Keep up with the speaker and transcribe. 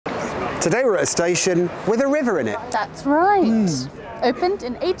Today we're at a station with a river in it. That's right. Opened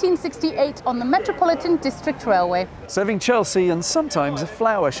in 1868 on the Metropolitan District Railway. Serving Chelsea and sometimes a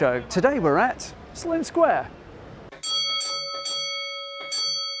flower show. Today we're at Sloane Square.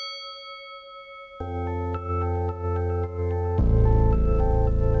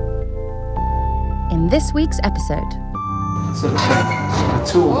 In this week's episode. So check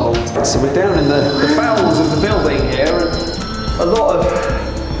the tool hole. So we're down in the bowels of the building here, and a lot of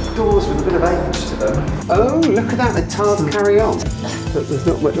doors with a bit of age to them. Oh, look at that, the tars carry on. But there's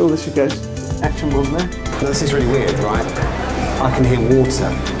not much. Oh, this should go action on there. This is really weird, right? I can hear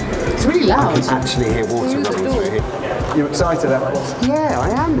water. It's really loud. I can actually hear water running through here. You excited, Alex? Yeah, I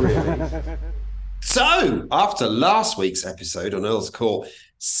am. So, after last week's episode on Earl's Court,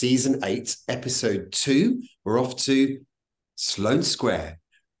 Season 8, Episode 2, we're off to Sloane Square,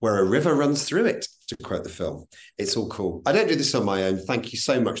 where a river runs through it, to quote the film. It's all cool. I don't do this on my own. Thank you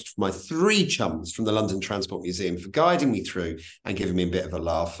so much to my 3 chums from the London Transport Museum for guiding me through and giving me a bit of a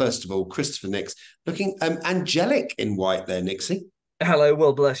laugh. First of all, Christopher Nix, looking angelic in white there, Nixie. Hello,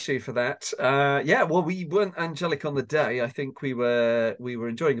 well, bless you for that. Yeah, well, we weren't angelic on the day. I think we were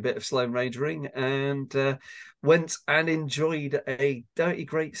enjoying a bit of Sloane Rangering and went and enjoyed a dirty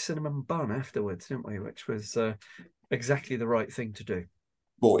great cinnamon bun afterwards, didn't we? Which was exactly the right thing to do.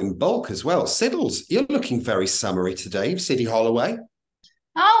 Bought in bulk as well. Siddles, you're looking very summery today. Siddy Holloway.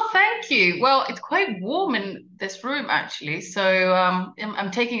 Oh, thank you. Well, it's quite warm in this room, actually. So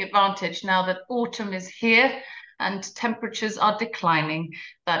I'm taking advantage now that autumn is here and temperatures are declining,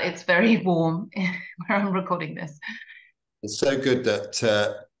 that it's very warm where I'm recording this. It's so good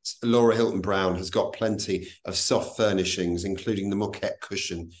that Laura Hilton Brown has got plenty of soft furnishings, including the moquette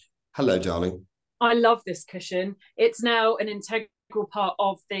cushion. Hello, darling. I love this cushion. It's now an integral part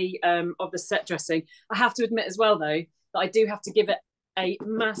of the set dressing. I have to admit as well, though, that I do have to give it a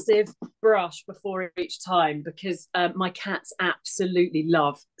massive brush before each time because my cats absolutely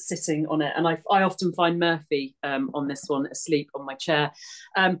love sitting on it, and I often find Murphy on this one asleep on my chair.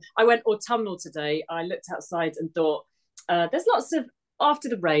 I went autumnal today. I looked outside and thought there's lots of, after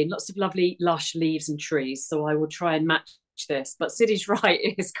the rain, lots of lovely lush leaves and trees, so I will try and match this. But Siddy's right,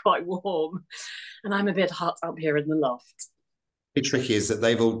 it is quite warm and I'm a bit hot up here in the loft. The tricky is that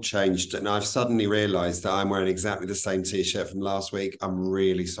they've all changed, and I've suddenly realised that I'm wearing exactly the same T-shirt from last week. I'm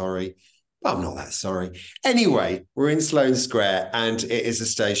really sorry, but I'm not that sorry. Anyway, we're in Sloane Square, and it is a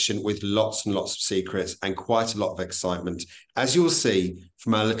station with lots and lots of secrets and quite a lot of excitement, as you'll see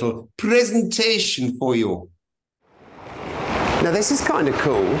from our little presentation for you. Now this is kind of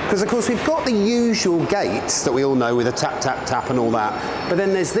cool, because of course we've got the usual gates that we all know with a tap, tap, tap and all that, but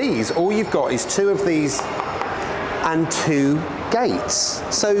then there's these. All you've got is 2 of these and 2 gates.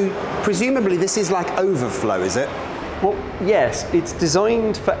 So presumably this is like overflow, is it? Well, yes, it's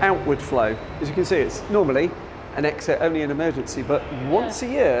designed for outward flow. As you can see, it's normally an exit only in emergency, but once a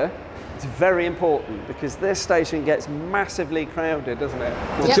year, it's very important because this station gets massively crowded, doesn't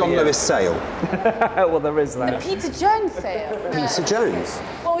it? The John Lewis sale. Well, there is that. The Peter Jones sale. Peter Jones.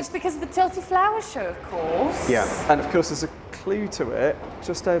 Well, it's because of the Chelsea Flower Show, of course. Yeah. And of course, there's a clue to it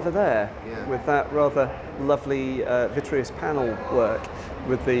just over there with that rather lovely vitreous panel work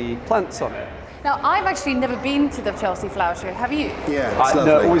with the plants on it. Now, I've actually never been to the Chelsea Flower Show. Have you? Yeah,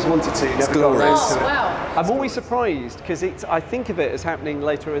 I always wanted to. It's never got around glorious. to it. Oh, wow. I'm always surprised because I think of it as happening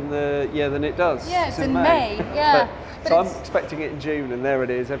later in the year than it does. Yeah, it's in May. Yeah. So I'm expecting it in June, and there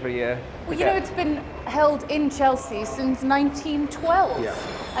it is every year. Well, you know, it's been held in Chelsea since 1912. Yeah.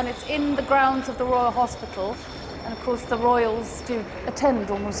 And it's in the grounds of the Royal Hospital. And of course, the royals do attend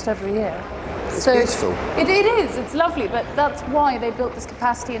almost every year. It's so beautiful. It is, it's lovely, but that's why they built this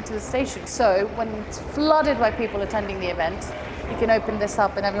capacity into the station. So when it's flooded by people attending the event, you can open this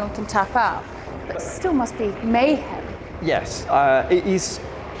up and everyone can tap out. But it still must be mayhem. Yes, it is.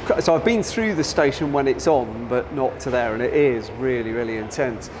 So I've been through the station when it's on, but not to there, and it is really, really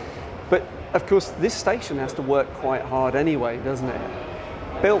intense. But of course, this station has to work quite hard anyway, doesn't it?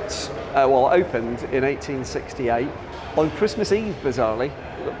 Built, opened in 1868 on Christmas Eve, bizarrely,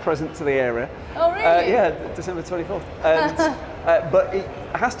 a present to the area. Oh, really? Yeah, December 24th. And, but it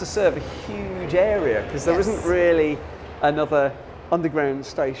has to serve a huge area because there isn't really another underground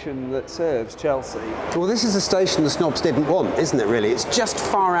station that serves Chelsea. Well, this is a station the snobs didn't want, isn't it, really? It's just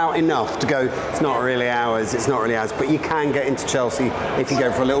far out enough to go, it's not really ours, but you can get into Chelsea if you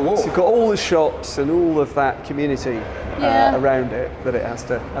go for a little walk. So you've got all the shops and all of that community around it that it has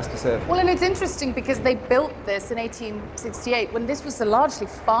to serve. Well, and it's interesting because they built this in 1868 when this was largely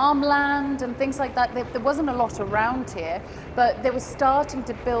farmland and things like that. There wasn't a lot around here, but they were starting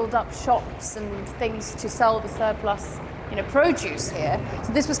to build up shops and things to sell the surplus produce here.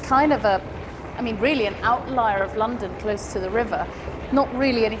 So this was kind of really an outlier of London, close to the river. Not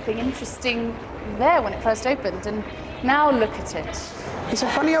really anything interesting there when it first opened, and now look at it. It's a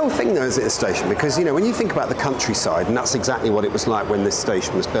funny old thing though, is it, a station? Because, when you think about the countryside, and that's exactly what it was like when this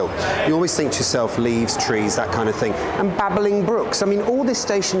station was built, you always think to yourself, leaves, trees, that kind of thing, and babbling brooks. I mean, all this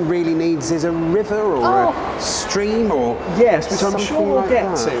station really needs is a river or a stream or yes, which I'm sure we'll like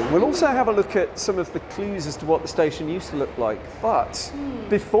get that. to. We'll also have a look at some of the clues as to what the station used to look like. But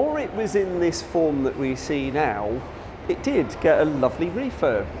before it was in this form that we see now, it did get a lovely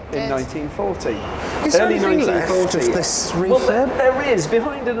refurb in 1940. Is there anything left of this refurb? Well, there is,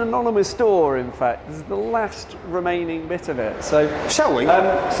 behind an anonymous door, in fact. This is the last remaining bit of it. So, shall we?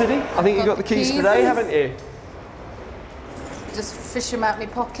 Siddy, I think you've got the keys today, haven't you? Just fish them out my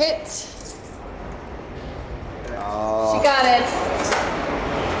pocket. She got it.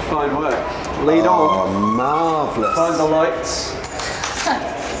 Fine work. Lead on. Oh, marvellous. Find the lights.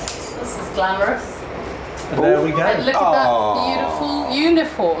 This is glamorous. And there we go. And look at that beautiful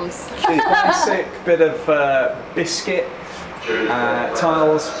uniforms. The classic bit of biscuit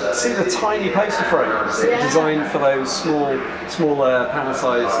tiles. See the tiny poster frames designed for those smaller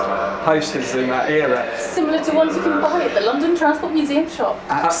panel-sized posters in that era. Similar to ones you can buy at the London Transport Museum shop.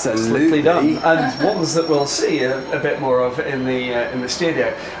 Absolutely done, and ones that we'll see a bit more of in the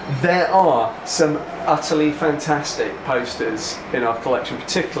studio. There are some utterly fantastic posters in our collection,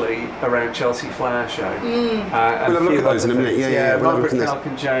 particularly around Chelsea Flower Show. We'll have a look at those in a minute. Yeah, we'll Margaret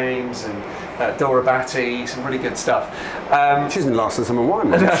Falcon James and Dora Batty, some really good stuff. She's in Last of Summer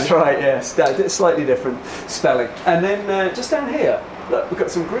Wine. That's right, yes. Slightly different spelling. And then just down here, look, we've got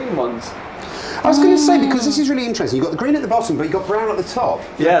some green ones. I was going to say, because this is really interesting, you've got the green at the bottom, but you've got brown at the top.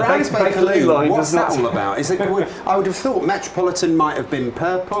 Yeah, Brown's Bakerloo line. What's that all about? Is it? I would have thought Metropolitan might have been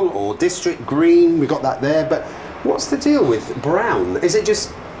purple or District Green. We got that there, but what's the deal with brown? Is it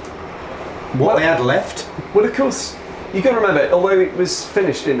just what they had left? Well, of course, you've got to remember, although it was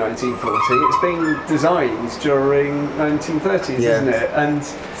finished in 1940, it's been designed during 1930s, isn't it? And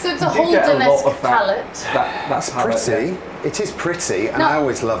so it's a Holden-esque palette. That's pretty. It is pretty, and I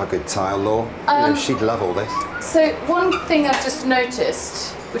always love a good tile, Law. She'd love all this. So one thing I've just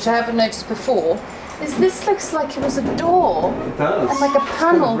noticed, which I haven't noticed before, is this looks like it was a door. It does. And like a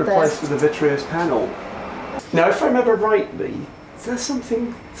panel there. Replaced with a vitreous panel. Now, if I remember rightly, is there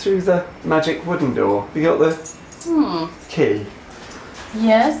something through the magic wooden door? You got the key?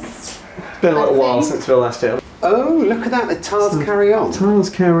 Yes. It's been a little while since we were last here. Oh, look at that, the tiles carry on.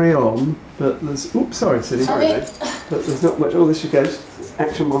 Tiles carry on, but there's... Oops, sorry, Siddy. But there's not much... Oh, this should go.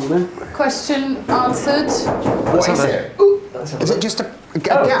 Action one there. Question answered. What is it? Ooh, is it just a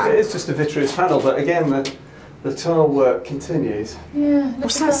gap? It is just a vitreous panel, but again, the tile work continues. Yeah.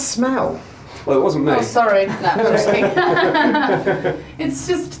 What's that smell? Well, it wasn't me. Oh, sorry. No, I'm joking. It's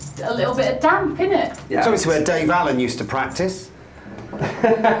just a little bit of damp, isn't it? Yeah. It's obviously where Dave Allen used to practice.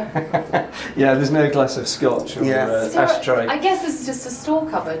 Yeah, there's no glass of scotch or ashtray. I guess this is just a store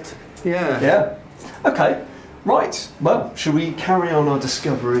cupboard. Yeah. Yeah. Okay. Right. Well, shall we carry on our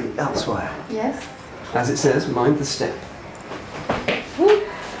discovery elsewhere? Yes. As it says, mind the step.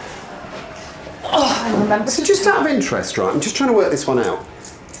 I remember. So just out of interest, right, I'm just trying to work this one out.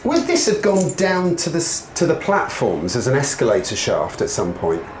 Would this have gone down to the platforms as an escalator shaft at some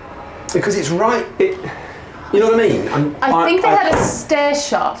point? Because it's right... You know what I mean? I think they had a stair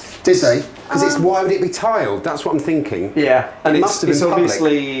shaft. Did they? Because why would it be tiled? That's what I'm thinking. Yeah, and must have been public.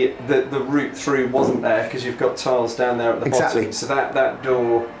 Obviously the route through wasn't there because you've got tiles down there at the bottom. So that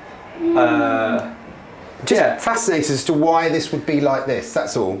door. Just fascinated as to why this would be like this.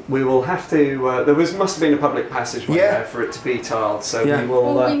 That's all. We will have to. There must have been a public passageway there for it to be tiled. So we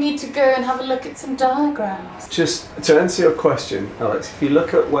will. Well, we need to go and have a look at some diagrams. Just to answer your question, Alex, if you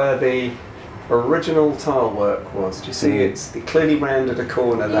look at where the original tile work was, do you see it's clearly rounded a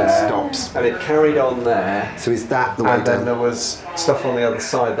corner there, stops, and it carried on there. So is that the way and then there was stuff on the other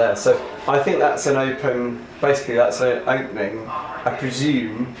side there. So I think that's an open. Basically, that's an opening, I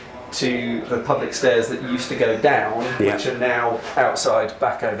presume, to the public stairs that used to go down, which are now outside,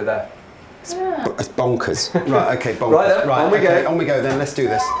 back over there. It's bonkers. Right. Okay. Bonkers. Right. On we go. On we go. Then let's do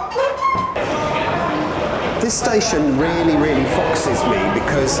this. This station really, really foxes me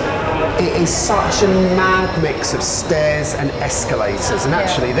because it is such a mad mix of stairs and escalators, and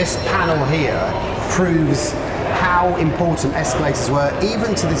actually this panel here proves how important escalators were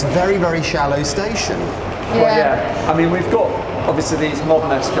even to this very, very shallow station. Well, yeah. I mean, we've got obviously these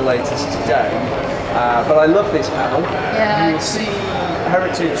modern escalators today, but I love this panel. Yeah. You'll see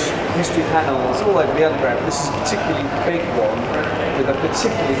heritage history panels all over the underground. This is a particularly big one with a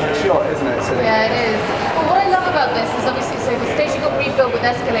particularly good shot, isn't it, Siddy? Yeah, it is. But what I love about this is obviously, so the station got rebuilt with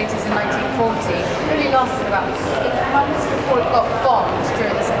escalators in 1940. It only lasted about 8 months before it got bombed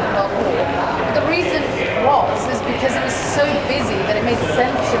during the Second World War. But the reason is because it was so busy that it made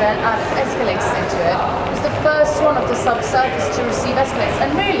sense to then add escalators into it. It was the first one of the subsurface to receive escalators.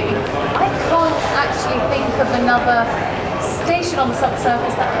 And really, I can't actually think of another station on the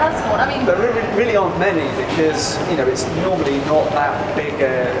subsurface that has one. I mean, there really aren't many because it's normally not that big.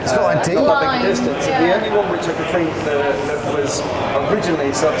 It's not ideal. Not that big distance. Yeah. The only one which I can think that was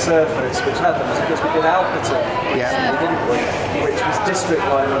originally subsurface, which had them, was because we did Alperton, which was District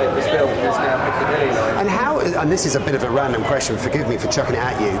Line when it was built, and is now Piccadilly Line. And this is a bit of a random question. Forgive me for chucking it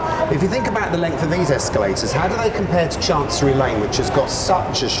at you. If you think about the length of these escalators, how do they compare to Chancery Lane, which has got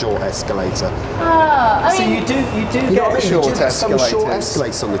such a short escalator? I So mean, you do get short some escalators. short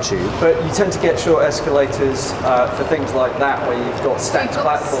escalators on the tube. But you tend to get short escalators for things like that, where you've got stacked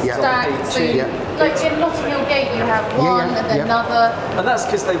platforms on each. So like in Notting Hill Gate, you have one and then another. And that's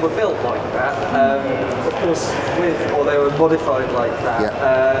because they were built like that. Of course, or they were modified like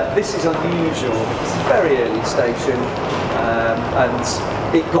that. This is unusual because it's a very early station,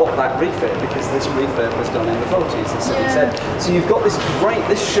 and it got that refit because this refit was done in the 40s, as Siddy said. So you've got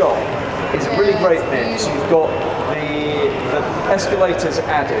this shot. It's a really great mix. You've got the escalators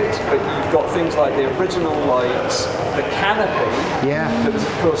added, but you've got things like the original lights, the canopy that was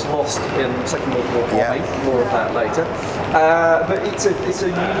of course lost in Second World War bombing. More of that later. But it's a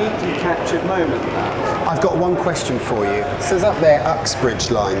uniquely captured moment. I've got one question for you. It says up there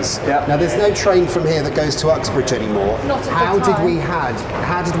Uxbridge lines. Now there's no train from here that goes to Uxbridge anymore. Not at how the did time.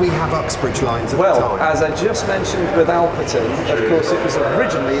 how did we have Uxbridge lines at the time? Well, as I just mentioned with Alperton, of course it was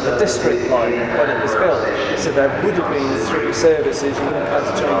originally the District Line when it was built. So there would have been 3 services. You wouldn't have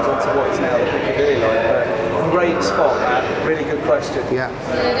had to change onto what is now the Piccadilly Line. But great spot, that. Really good question. Yeah,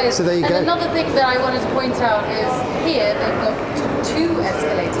 it is. So there you go. And another thing that I wanted to point out is here they've got 2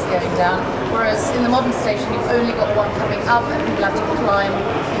 escalators going down, whereas in the modern station you've only got one coming up and people have to climb,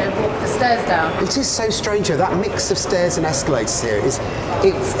 walk the stairs down. It is so strange, though, that mix of stairs and escalators here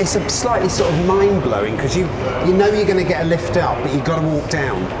it's a slightly sort of mind-blowing because you know you're going to get a lift up, but you've got to walk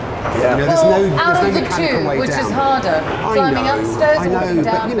down. There's no mechanical way which down. is harder, climbing upstairs or walking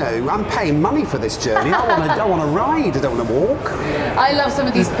down. But I'm paying money for this journey. I want to ride. I don't want to walk. I love some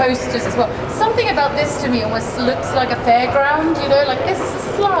of these posters as well. Something about this to me almost looks like a fairground. Like this is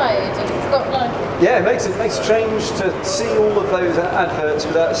a slide, and it's got like. Yeah, it makes a change to see all of those adverts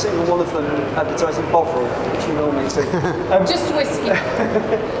without a single one of them advertising Bovril, which you normally see. Just whiskey.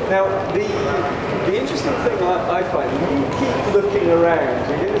 Now, the interesting thing I find, when you keep looking around,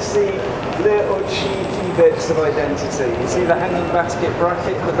 you're going to see little cheeky bits of identity. You see the hanging basket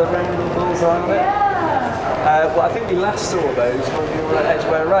bracket with the round bullseye on it? Well, I think we last saw those when we were at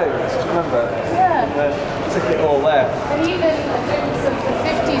Edgware Road. Do you remember? Took it all there. And even doing some of the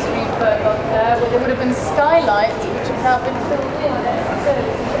 50s refurb up there, where there would have been skylights which have now been filled in.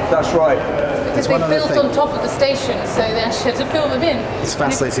 That's right. Because they built on top of the station, so they actually had to fill them in. It's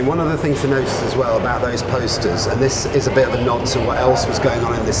fascinating. One other thing to notice as well about those posters, and this is a bit of a nod to what else was going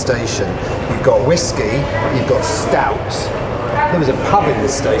on in this station. You've got whiskey, you've got stout. There was a pub in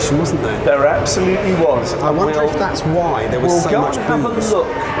this station, wasn't there? There absolutely was. I wonder if that's why there was so much booze. We'll go and have a look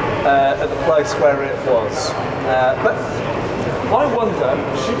at the place where it was. But I wonder,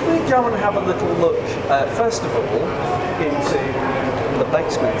 should we go and have a little look, first of all, into the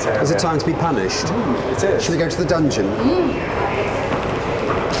basement area? Is it time to be punished? It is. Should we go to the dungeon?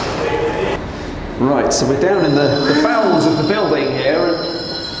 Right, so we're down in the bowels of the building here,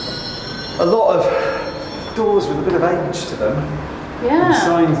 and a lot of doors with a bit of age to them. And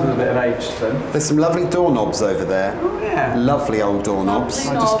signs with a bit of age to them. There's some lovely doorknobs over there. Oh, yeah. Lovely old doorknobs.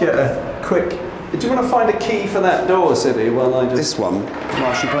 I'll just get a quick... Do you want to find a key for that door, Siddy, while I just... This one?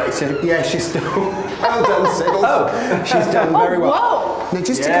 Well, she's still... Well done, Siggles. She's done very well. Whoa. Now,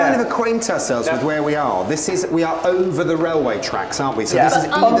 just to kind of acquaint ourselves with where we are, we are over the railway tracks, aren't we? So this is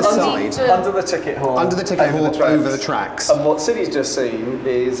either side. Under the ticket hall. Under the ticket hall, over the tracks. And what Siddy's just seen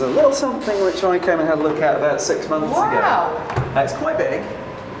is a little something which I came and had a look at about 6 months ago. It's quite big.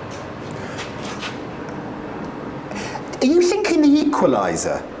 Are you thinking the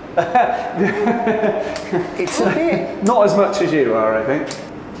Equaliser? It's a bit. Not as much as you are, I think.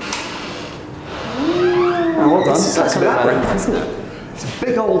 Oh, well done. That's a labyrinth, isn't it? It's a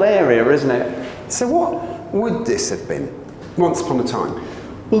big old area, isn't it? So what would this have been once upon a time?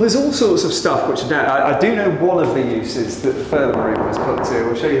 Well, there's all sorts of stuff which I do know one of the uses that the further room was put to.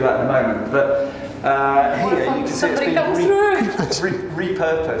 I'll show you that in a moment. But Here you can see it's somebody been comes through.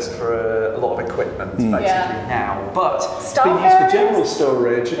 repurposed for a lot of equipment basically now, but it's been Stuff used for areas. general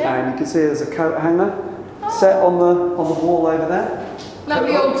storage, and you can see there's a coat hanger set on the wall over there.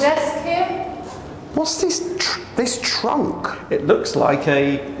 Lovely old desk here. What's this trunk? It looks like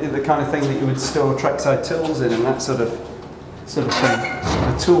the kind of thing that you would store trackside tools in and that sort of thing.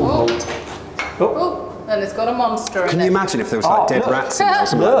 A tool vault. Oh, and it's got a monster Can in you it. imagine if there was like dead look. rats in there or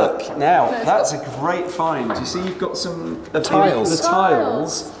something like that? Look, now, that's a great find. You see you've got some of Tiles. the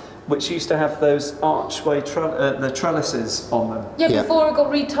tiles, which used to have those archway the trellises on them. Yeah, Yeah. before it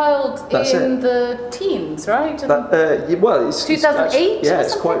got retiled That's in it. the teens, right? Well, it's 2008 yeah, or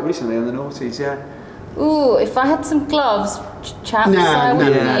it's something? quite recently in the noughties, yeah. Ooh, if I had some gloves, chaps, No, I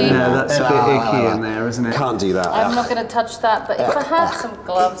would Yeah, be. no, that's a bit icky in there, isn't it? Can't do that. I'm not going to touch that, but if I had some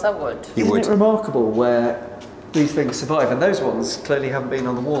gloves, I would. You Isn't would. it remarkable where these things survive? And those ones clearly haven't been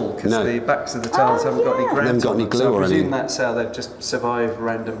on the wall because No. the backs of the tiles haven't got any yeah. grout. They haven't got on any them, glue so I or presume anything. that's how they've just survived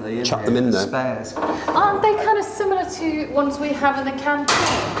randomly in Chuck here, them in there. spares. Aren't they kind of similar to ones we have in the canteen?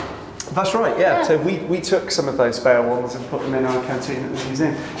 That's right, yeah. Yeah. So we took some of those spare ones and put them in our canteen at the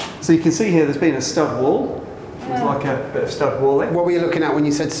museum. So you can see here there's been a stud wall. There's like a bit of stud walling. What were you looking at when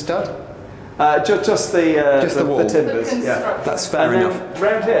you said stud? Just the wall. the timbers, The yeah. construction. That's fair And enough. then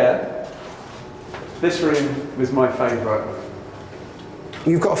round here, this room was my favourite.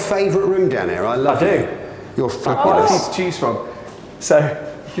 You've got a favourite room down here. I love I do. it. You're Quite a few fabulous. to choose from. So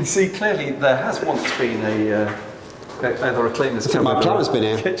you can see clearly there has once been either a cleaner's think my cupboard or plumber's been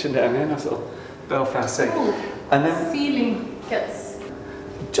here. kitchen down here, nice little Belfast sink. And then Ceiling kits.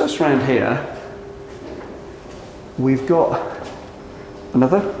 just round here, we've got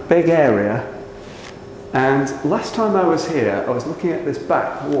another big area. And last time I was here, I was looking at this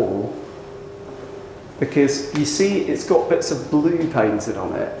back wall because you see it's got bits of blue painted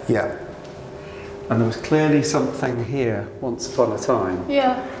on it. Yeah. And there was clearly something here once upon a time.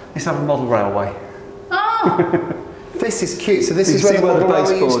 Yeah. Let's have a model railway. Oh, This is cute. So this You is can where see the where the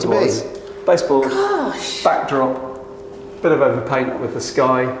railway used baseboard to was. be. Baseboard, gosh. backdrop, bit of overpaint with the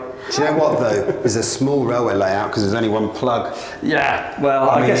sky. Do you know what though? There's a small railway layout because there's only one plug. Yeah, well,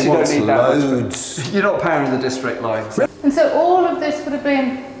 I mean, guess it you don't wants need that much, but loads. you're not powering the district lines. And so all of this would have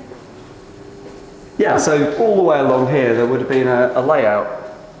been. Yeah, so all the way along here there would have been a layout.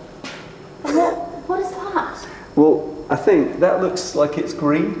 What is that? Well, I think that looks like it's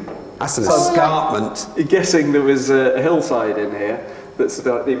green. That's an escarpment. You're guessing there was a hillside in here that's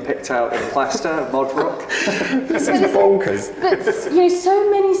been picked out in plaster, mod rock. This is bonkers. But you know, so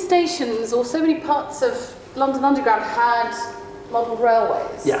many stations or so many parts of London Underground had model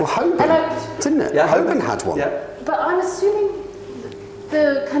railways. Yeah. Well, Holborn, And didn't it? Yeah, Holborn had one. Yeah. But I'm assuming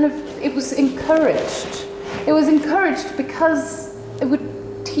the kind of it was encouraged. It was encouraged because it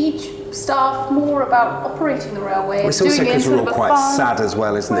would teach staff more about operating the railway. Well, it's and also doing it in because we're sort all of a quite fun- sad as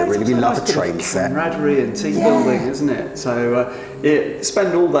well, isn't it? Really, we love a train set. Camaraderie and team building, isn't it? So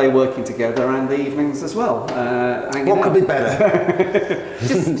spend all day working together and the evenings as well. Hanging What out. could be better?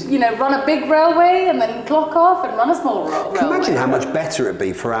 Just run a big railway and then clock off and run a small railway. Can you imagine how much better it'd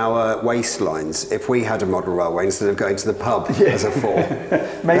be for our waistlines if we had a model railway instead of going to the pub as a four?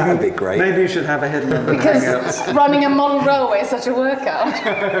 That would be great. Maybe you should have a hidden number Because Hangouts. running a model railway is such a workout.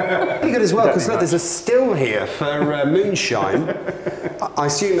 Pretty good as well, because look, there's a still here for moonshine. I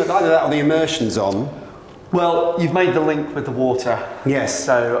assume that either that or the immersion's on. Well, you've made the link with the water. Yes.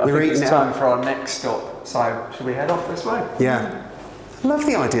 So I We're think it's eating it time up. for our next stop. So should we head off this way? Yeah. Love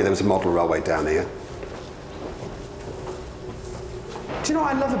the idea there was a model railway down here. Do you know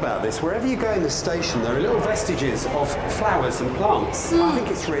what I love about this? Wherever you go in the station, there are little vestiges of flowers and plants. I think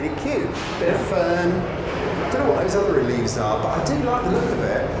it's really cute. Bit of fern. I don't know what those other leaves are, but I do like the look of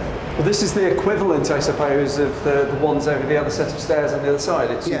it. Well, this is the equivalent, I suppose, of the ones over the other set of stairs on the other side.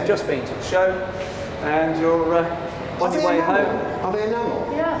 It's Yeah. You've just been to the show, and you're on your way home. Are they enamel?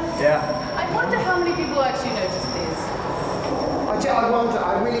 Yeah. Yeah. I wonder how many people actually notice these. I wonder,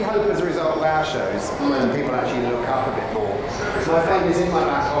 I really hope as a result of our shows, when people actually look up a bit more. My phone is in my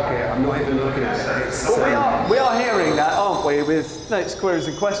back pocket, I'm not even looking at it. It's, Well, we are hearing that, aren't we? With notes, queries,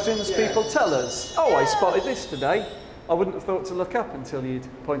 and questions, people tell us, "Oh, I spotted this today." I wouldn't have thought to look up until you'd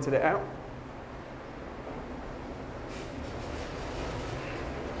pointed it out.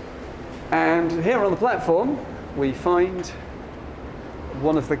 And here on the platform, we find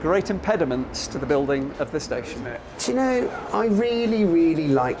one of the great impediments to the building of the station. Do you know, I really, really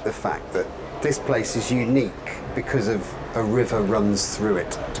like the fact that this place is unique because of a river runs through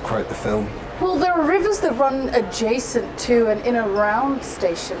it, to quote the film. Well, there are rivers that run adjacent to and in around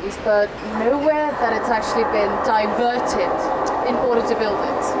stations, but nowhere that it's actually been diverted in order to build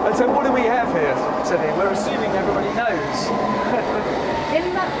it. And so what do we have here, Siddy? We're assuming everybody knows.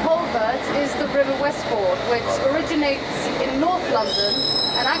 In that culvert is the River Westbourne, which originates in North London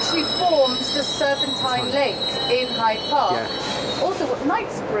and actually forms the Serpentine Lake in Hyde Park. Yeah. Also,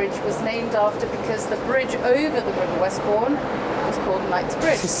 Knightsbridge was named after because the bridge over the River Westbourne was called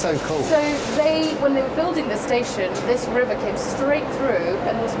Knightsbridge. This is so cool. So when they were building the station, this river came straight through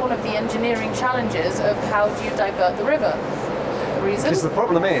and was one of the engineering challenges of how do you divert the river. Reason? Because the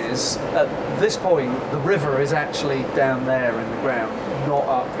problem is, at this point, the river is actually down there in the ground, not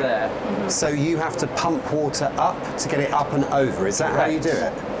up there. So you have to pump water up to get it up and over. Is that how you do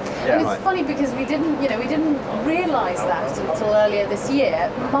it? Yeah. And it's funny because we didn't realise that until earlier this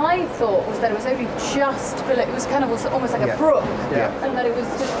year. My thought was that it was only just below, it was kind of almost like a brook, and that it was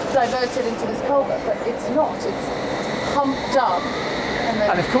just diverted into this culvert, but it's not. It's pumped up.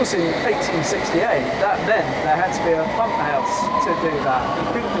 And of course, in 1868, that meant there had to be a pump house to do that. You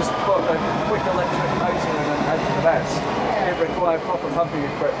couldn't just put a quick electric motor in and hope for the best. It required proper pumping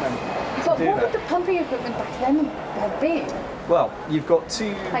equipment. But what would the pumping equipment back then have been? Well, you've got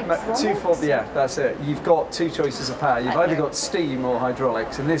two that's it. You've got two choices of power. You've either got steam or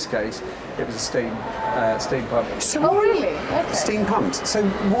hydraulics. In this case, it was a steam pump. Oh, really? Okay. Steam pumped. So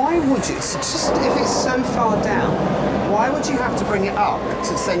why would you, just if it's so far down, why would you have to bring it up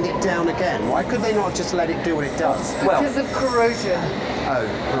to send it down again? Why could they not just let it do what it does? Because of corrosion. Oh,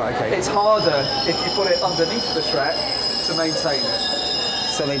 right, okay. It's harder if you put it underneath the track to maintain it.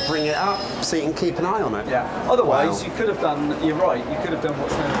 So they bring it up so you can keep an eye on it. Yeah. Otherwise, you could have done. You're right. You could have done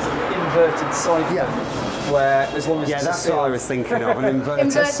what's known as an inverted siphon, where as long as that's what I was thinking of, an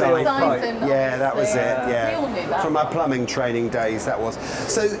inverted siphon. Yeah, that was it. Yeah. We all knew that. From our plumbing training days, that was.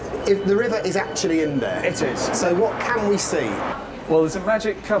 So if the river is actually in there. It is. So what can we see? Well, there's a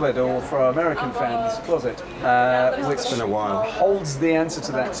magic cupboard, or for our American fans, closet, which It's been a while. holds the answer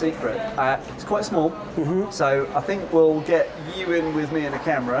to that secret. It's quite small, so I think we'll get you in with me and a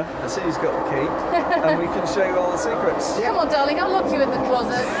camera, and Siddy's got the key, and we can show you all the secrets. Come on, darling, I'll lock you in the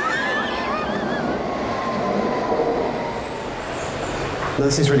closet. Now,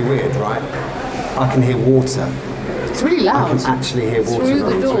 this is really weird, right? I can hear water. It's really I loud. can actually hear water Through the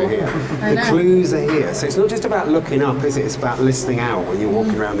running door. through here. I The know. clues are here. So it's not just about looking up, is it? It's about listening out when you're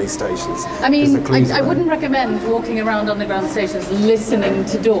walking around these stations. I mean, 'Cause the clues I are wouldn't recommend walking around underground stations listening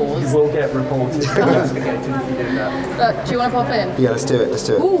to doors. You will get reported investigated if you do that. Do you want to pop in? Yeah, let's do it. Let's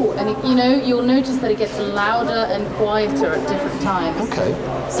do it. Ooh, and you'll notice that it gets louder and quieter at different times. Okay.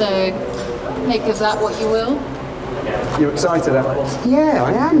 So make of that what you will. You excited, Emma? Yeah,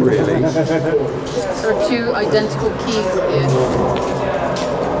 I am really. There are two identical keys here.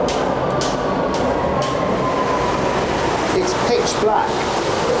 It's pitch black.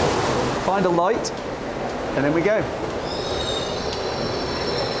 Find a light, and then we go.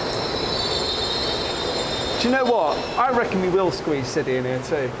 Do you know what? I reckon we will squeeze Siddy in here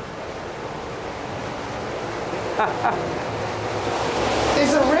too.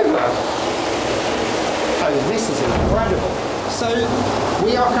 There's a river. Oh, this is incredible. So,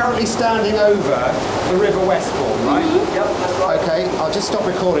 we are currently standing over the River Westbourne, right? Yep, that's right. Okay, I'll just stop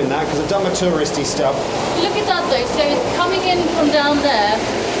recording that because I've done my touristy stuff. Look at that though, so it's coming in from down there,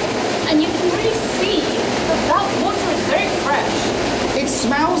 and you can really see that water is very fresh. It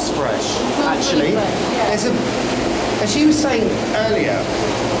smells fresh, smells actually. really fresh, yeah. There's as you were saying earlier,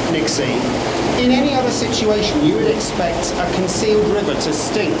 Nixie, in any other situation you would expect a concealed river to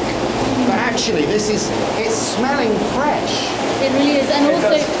stink. But actually it's smelling fresh. It really is, and It also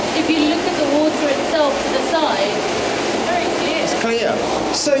does. if you look at the water itself to the side, it's very clear. Clear.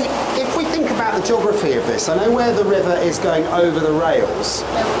 So if we think about the geography of this, I know where the river is going over the rails.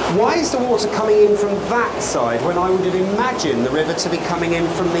 Why is the water coming in from that side when I would have imagined the river to be coming in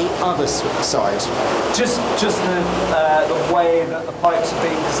from the other side? Just the way that the pipes are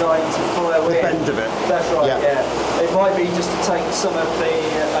being designed to flow The in. bend of it. That's right. Yeah. Yeah. It might be just to take some of the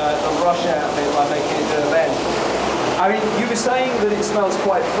rush out of it by making it do a bend. I mean, you were saying that it smells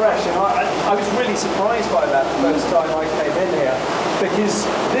quite fresh, and I was really surprised by that the first time I came in here, because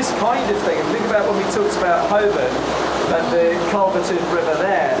this kind of thing, and think about when we talked about Holborn and the culverted river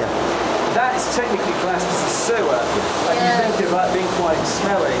there, that's technically classed as a sewer, and you think of that being quite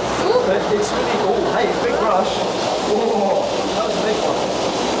smelly, but it's really, oh, hey, big rush. Oh, that was a big one.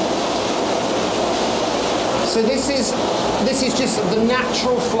 So this is just the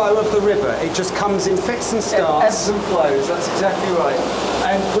natural flow of the river. It just comes in fits and It starts. ebbs and flows, that's exactly right.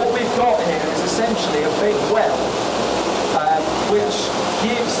 And what we've got here is essentially a big well, which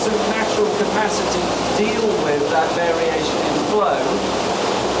gives some natural capacity to deal with that variation in flow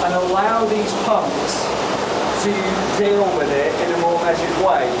and allow these pumps to deal with it in a more measured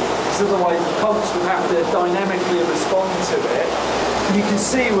way, because otherwise the pumps would have to dynamically respond to it. You can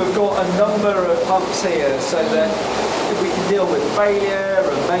see we've got a number of pumps here so that we can deal with failure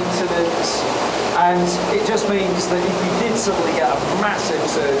and maintenance, and it just means that if you did suddenly get a massive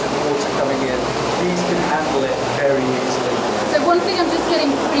surge of water coming in, these can handle it very easily. So one thing I'm just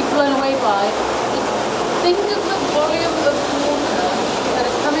getting pretty blown away by is think of the volume of water that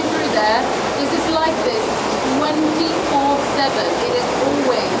is coming through there. This is like this 24/7. It is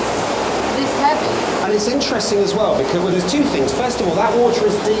always this heavy. And it's interesting as well because well, there's two things. First of all, that water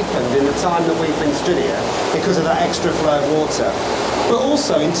has deepened in the time that we've been stood here because of that extra flow of water. But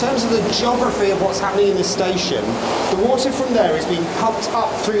also, in terms of the geography of what's happening in the station, the water from there is being pumped up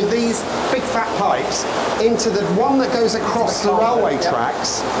through these big fat pipes into the one that goes across the railway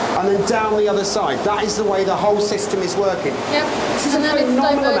tracks and then down the other side. That is the way the whole system is working. Yep. This is a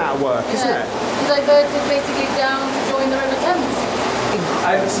phenomenal amount of work, isn't it? It's diverted basically down to join the River Thames.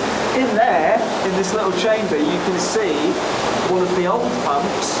 And in there, in this little chamber, you can see one of the old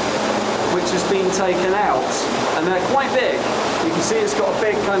pumps which has been taken out, and they're quite big. You can see it's got a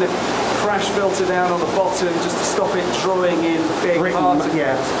big kind of crash filter down on the bottom just to stop it drawing in big particles.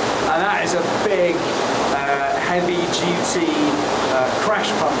 Yeah. And that is a big, heavy-duty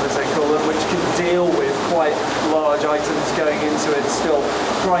crash pump, as they call it, which can deal with quite large items going into it, still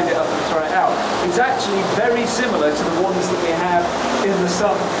grind it up and throw it out. It's actually very similar to the ones that we have in the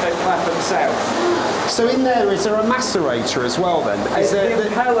sun at Clapham South. So in there, is there a macerator as well then? Is there the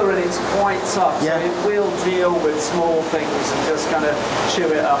impeller, and it's quite tough, Yeah. so it will deal with small things and just kind of chew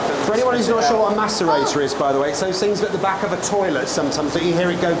it up. And For anyone who's spit not it sure out. what a macerator is, by the way, it's those things at the back of a toilet sometimes that you hear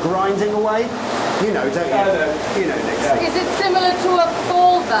it go grinding away. You know, don't you? I know. You know, Nick. Is it similar to a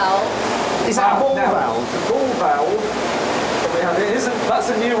ball valve? Is that a ball Now, valve? The ball valve that we have, it isn't, that's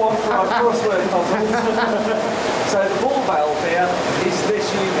a new one for our crossword puzzle. So the ball valve here is this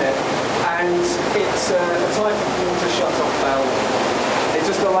unit, and it's a type of water shut-off valve. It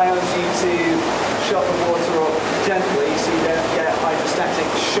just allows you to shut the water off gently so you don't get hydrostatic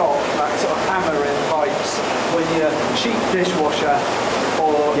shock, that sort of hammer in pipes when your cheap dishwasher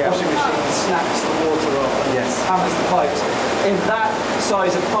or washing machine snaps the water off and hammers the pipes. In that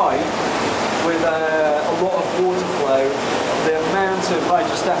size of pipe, with a lot of water flow, the amount of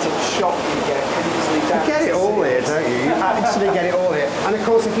hydrostatic shock you get can easily damage. You get it all here, don't you? You actually get it all here. And of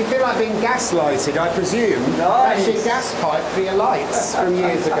course, if you feel like being gaslighted, I presume that's your gas pipe for your lights from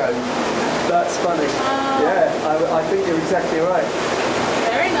years ago. That's funny. Yeah, I think you're exactly right.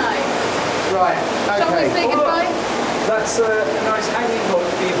 Very nice. Right, Shall we okay. say Oh, look. goodbye? That's a nice hanging hook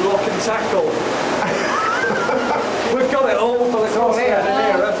for your block and tackle. We've got it all for the crossword in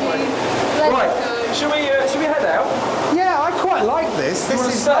here, haven't we? Let's Right, go. should we head out? Yeah, I quite like this. This wanna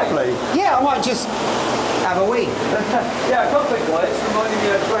is stay? lovely. Yeah, I might just have a wee. Yeah, I can't think why. It's reminding me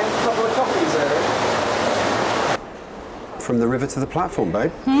of drank a couple of coffees there. From the river to the platform,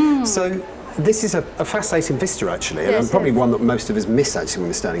 babe. So this is a fascinating vista, actually, Yes, and probably yes. one that most of us miss, actually, when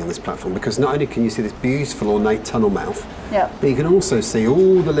we're standing on this platform, because not only can you see this beautiful ornate tunnel mouth, but you can also see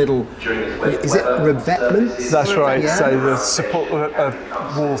all the little, is it revetments? That's right. Yeah. So the support,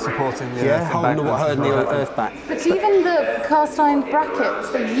 wall supporting the earth holding the earth back. But even the cast iron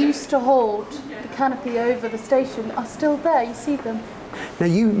brackets that used to hold the canopy over the station are still there. You see them. Now,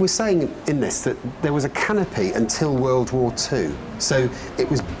 you were saying in this that there was a canopy until World War II, so it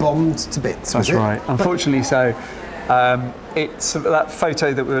was bombed to bits, was That's it? right. Unfortunately so. It's that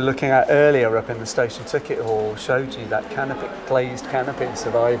photo that we were looking at earlier up in the station ticket hall showed you that canopy, glazed canopy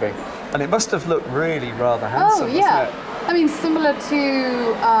surviving. And it must have looked really rather handsome, Oh, yeah. wasn't it? I mean, similar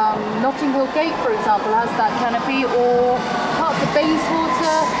to Notting Hill Gate, for example, has that canopy, or parts of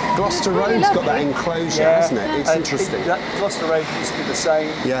Bayswater. Gloucester It's really Road's got that lovely. enclosure, hasn't it? It's And interesting. Gloucester Road used to be the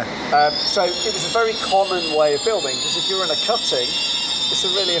same. Yeah. So it was a very common way of building, because if you're in a cutting, it's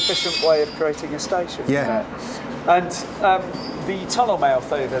a really efficient way of creating a station. Yeah. And the tunnel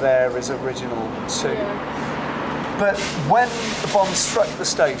mouth over there is original too. But when the bomb struck the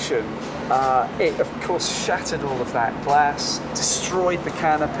station, it of course shattered all of that glass, destroyed the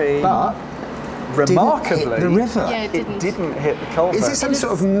canopy. But remarkably, didn't hit the river. Yeah, it didn't. it didn't hit the culvert. Is it some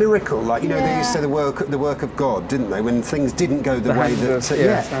sort of miracle? Like, you know, they used to say Yeah. the work of God, didn't they? When things didn't go the way hand that...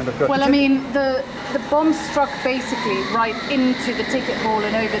 of- hand of God. Well, I mean, the bomb struck basically right into the ticket hall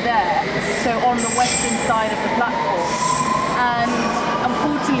and over there, so on the western side of the platform. And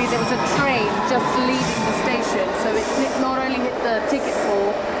unfortunately, there was a train just leaving the station, so it not only hit the ticket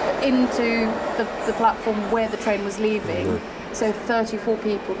hall, but into the platform where the train was leaving. So 34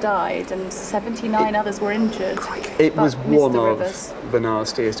 people died and 79 others were injured. It was one of rivers. the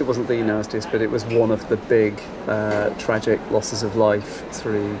nastiest. It wasn't the nastiest, but it was one of the big tragic losses of life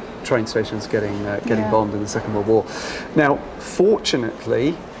through train stations getting bombed in the Second World War. Now,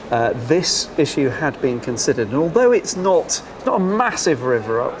 fortunately, this issue had been considered, and although it's not a massive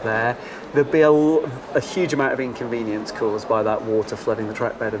river up there, there'd be a huge amount of inconvenience caused by that water flooding the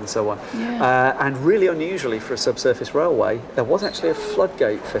track bed and so on. And really unusually for a subsurface railway, there was actually a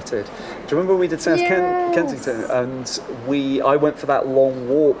floodgate fitted. Do you remember when we did South Kensington? And I went for that long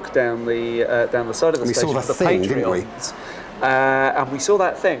walk down the side of the station. We saw with the thing, didn't we? And we saw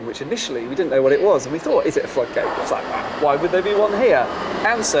that thing, which initially we didn't know what it was, and we thought, is it a floodgate? It was like, why would there be one here?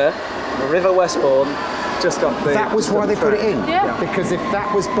 Answer, the River Westbourne, just up the... That was why they put it in? Yeah. Because if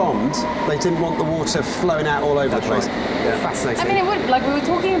that was bombed, they didn't want the water flowing out all over the place. Right. Yeah. Fascinating. I mean, it would, like we were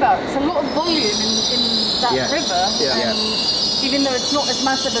talking about, it's a lot of volume in that river, and even though it's not as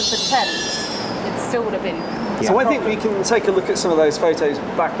massive as the Thames, it still would have been. So I think we can take a look at some of those photos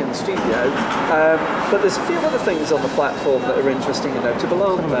back in the studio, but there's a few other things on the platform that are interesting and notable,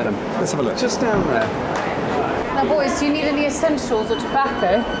 aren't there? Let's have a look. Just down there. Now, boys, do you need any essentials or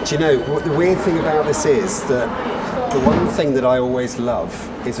tobacco? Do you know, what the weird thing about this is that the one thing that I always love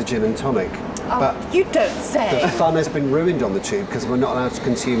is a gin and tonic. But You don't say. the fun has been ruined on the tube because we're not allowed to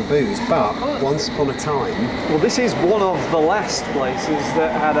consume booze. But once upon a time, Well, this is one of the last places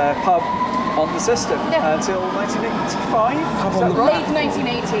that had a pub on the system until 1985. Pub Is on that the right? Late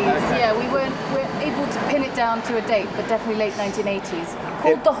 1980s. Okay. Yeah, we weren't able to pin it down to a date, but definitely late 1980s.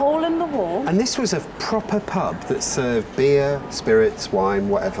 Called The Hole in the Wall. and this was a proper pub that served beer, spirits, wine,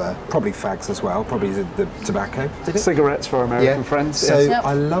 whatever. Probably fags as well. Probably the tobacco. Did it? Cigarettes for our American friends. So yes. Yep.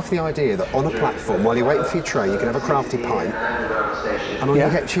 I love the idea that on a platform, while you're waiting for your train, you can have a crafty pint, and on you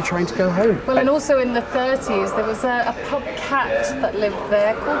get your train to go home. Well, and also in the 30s, there was a pub cat that lived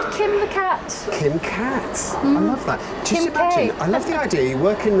there called Kim the Cat. Kim Cat. I love that. Just Kim imagine. K. I love the idea. You're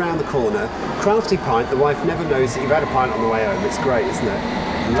working round the corner, crafty pint. The wife never knows that you've had a pint on the way home. It's great, isn't it?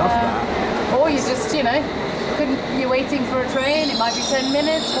 Love that. Or you just, you're waiting for a train, it might be 10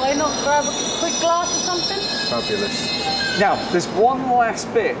 minutes, why not grab a quick glass or something? Fabulous. Now, there's one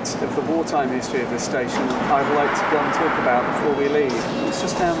last bit of the wartime history of this station I'd like to go and talk about before we leave. It's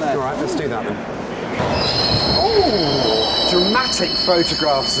just down there. All right, let's do that then. Oh, dramatic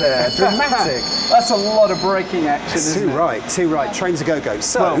photographs there. Dramatic. That's a lot of braking action, isn't Too it? right, too right. Trains a go-go.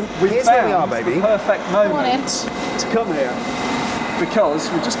 So, Well, we've here's where found we are, baby. the perfect on moment to come here, because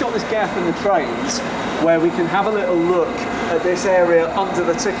we've just got this gap in the trains where we can have a little look at this area under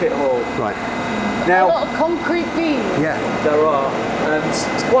the ticket hall. Right. A Now, lot of concrete beams. Yeah. there are, and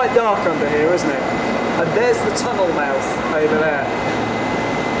it's quite dark under here, isn't it? And there's the tunnel mouth over there.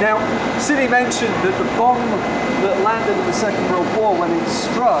 Now, Siddy mentioned that the bomb that landed in the Second World War, when it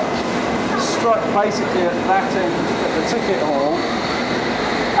struck basically at that end of the ticket hall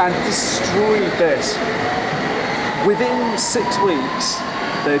and destroyed this. Within 6 weeks,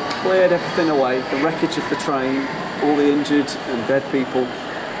 they'd cleared everything away, the wreckage of the train, all the injured and dead people,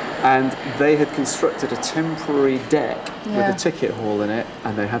 and they had constructed a temporary deck with a ticket hall in it,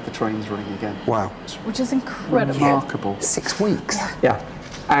 and they had the trains running again. Wow. Which is incredible. Remarkable. 6 weeks. Yeah.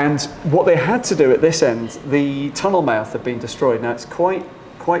 And what they had to do at this end, the tunnel mouth had been destroyed. Now it's quite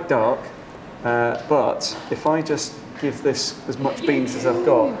dark, but if I just give this as much beams as I've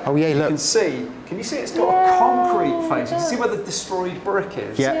got, Oh, yeah, look. Can you see it's got a concrete face? You can see where the destroyed brick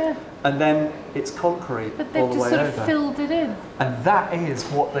is? Yeah. And then it's concrete But all they've the just way sort over. of filled it in. And that is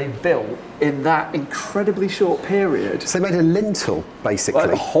what they built in that incredibly short period. So they made a lintel, basically,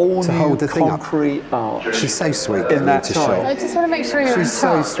 A whole to new hold the thing up. concrete arch. She's so sweet. In that to time. I just want to make sure you're She's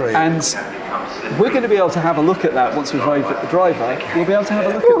so sweet. And we're going to be able to have a look at that once we've arrived at the driver. We'll be able to have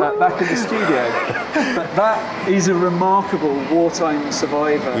a look at that back in the studio. But that is a remarkable wartime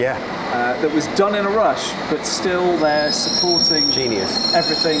survivor. Yeah. That was done in a rush, but still there supporting Genius.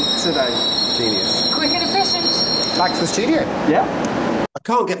 everything today. Genius. quick and efficient. Back to the studio. Yeah. I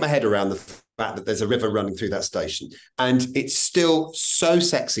can't get my head around the fact that there's a river running through that station. And it's still so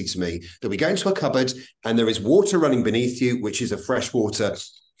sexy to me that we go into a cupboard and there is water running beneath you, which is a freshwater,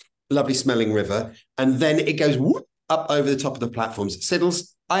 lovely smelling river. And then it goes whoop, up over the top of the platforms.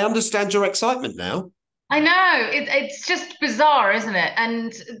 Siddles, I understand your excitement now. I know, it's just bizarre, isn't it?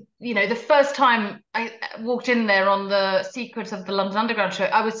 And, the first time I walked in there on the Secrets of the London Underground show,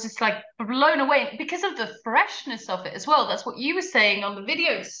 I was just like blown away because of the freshness of it as well. That's what you were saying on the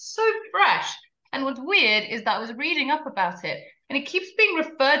video. It's so fresh. And what's weird is that I was reading up about it and it keeps being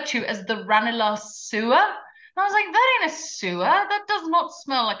referred to as the Ranelagh sewer. I was like, that ain't a sewer. That does not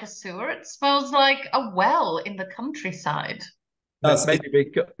smell like a sewer. It smells like a well in the countryside.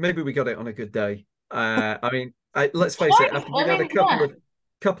 Maybe we got it on a good day. I mean, let's face it. Quite, After I we'd had a mean, yeah.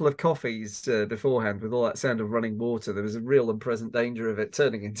 couple of coffees beforehand, with all that sound of running water, there was a real unpleasant danger of it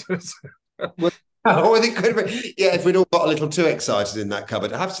turning into a. Well, oh, it could be. Yeah, if we'd all got a little too excited in that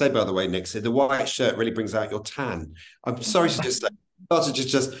cupboard. I have to say, by the way, Nick, the white shirt really brings out your tan. I'm sorry to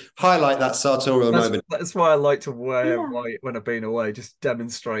just highlight that sartorial moment. That's why I like to wear Yeah. white when I've been away, just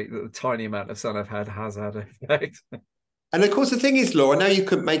demonstrate that the tiny amount of sun I've had has had an effect. And of course, the thing is, Laura, I know you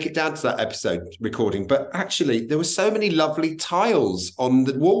couldn't make it down to that episode recording, but actually, there were so many lovely tiles on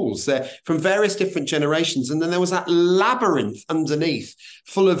the walls there from various different generations. And then there was that labyrinth underneath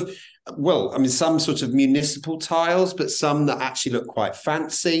full of, well, I mean, some sort of municipal tiles, but some that actually look quite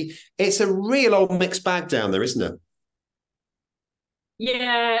fancy. It's a real old mixed bag down there, isn't it?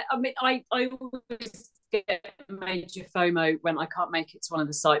 Yeah, I mean, I always get major FOMO when I can't make it to one of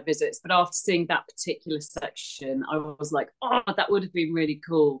the site visits. But after seeing that particular section, I was like, oh, that would have been really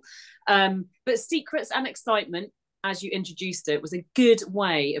cool. But secrets and excitement, as you introduced it, was a good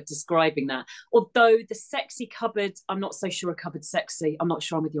way of describing that. Although the sexy cupboard, I'm not so sure a cupboard's sexy. I'm not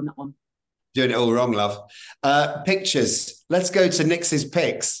sure I'm with you on that one. Doing it all wrong, love. Pictures. Let's go to Nix's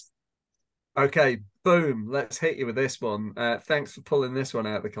picks. Okay, boom. Let's hit you with this one. Thanks for pulling this one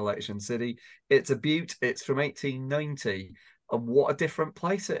out of the collection, Siddy. It's a beaut. It's from 1890. And what a different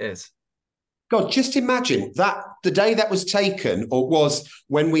place it is. God, just imagine that the day that was taken, or was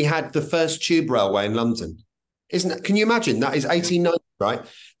when we had the first tube railway in London. Isn't it? Can you imagine? That is 1890, right?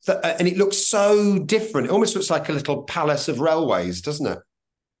 And it looks so different. It almost looks like a little palace of railways, doesn't it?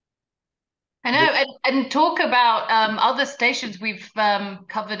 I know, and talk about other stations we've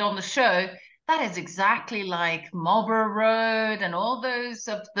covered on the show. That is exactly like Marlborough Road and all those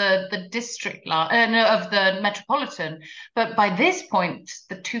of the district line, of the Metropolitan. But by this point,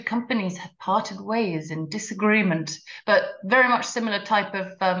 the two companies had parted ways in disagreement, but very much similar type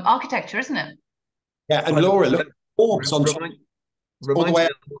of architecture, isn't it? Yeah, and Laura, look, orbs on top. Reminds me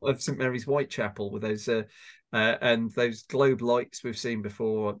of St Mary's Whitechapel with those and those globe lights we've seen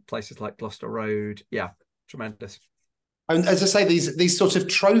before, places like Gloucester Road. Yeah, tremendous. And as I say, these sort of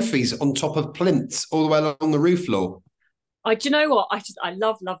trophies on top of plinths all the way along the roof, Laura. Do you know what? I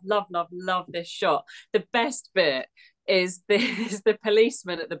love this shot. The best bit is the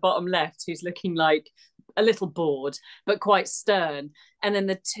policeman at the bottom left who's looking like a little bored but quite stern, and then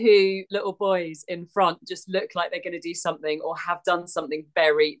the two little boys in front just look like they're going to do something or have done something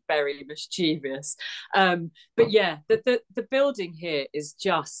very, very mischievous. But yeah, the building here is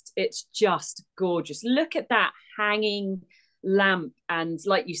just gorgeous. Look at that hanging lamp, and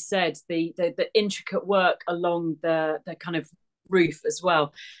like you said, the intricate work along the kind of roof as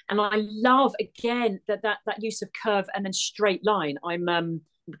well. And I love again that use of curve and then straight line. I'm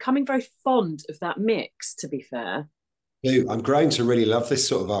becoming very fond of that mix, to be fair. I'm growing to really love this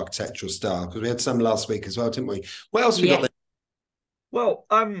sort of architectural style, because we had some last week as well, didn't we? What else we got there? Well,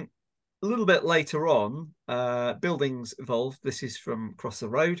 a little bit later on, buildings evolved. This is from across the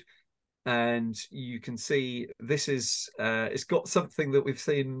road, and you can see this is it's got something that we've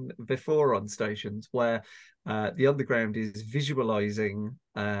seen before on stations, where the underground is visualizing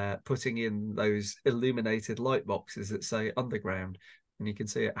putting in those illuminated light boxes that say underground, and you can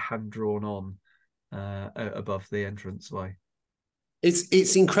see it hand drawn on above the entranceway.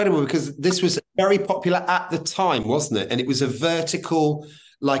 It's incredible, because this was very popular at the time, wasn't it? And it was a vertical,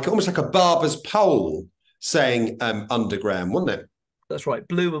 like almost like a barber's pole saying underground, wasn't it? That's right,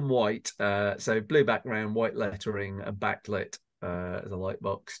 blue and white. So blue background, white lettering, and backlit as a light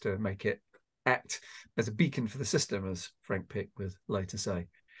box to make it act as a beacon for the system, as Frank Pick would later say.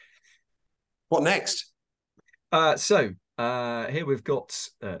 What next? Here we've got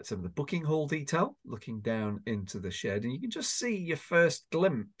some of the booking hall detail, looking down into the shed, and you can just see your first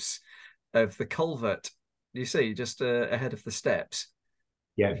glimpse of the culvert. You see, just ahead of the steps.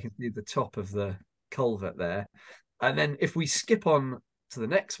 Yeah. You can see the top of the culvert there. And then if we skip on to the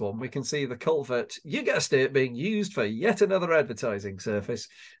next one, we can see the culvert, you guessed it, being used for yet another advertising surface.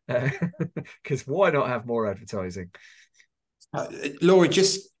 Because why not have more advertising? Laura,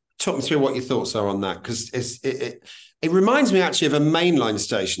 just talk me through what your thoughts are on that, because it reminds me actually of a mainline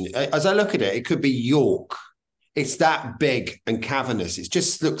station. As I look at it, it could be York. It's that big and cavernous. It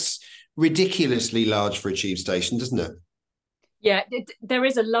just looks ridiculously large for a tube station, doesn't it? Yeah, there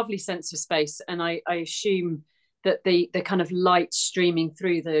is a lovely sense of space, and I assume that the kind of light streaming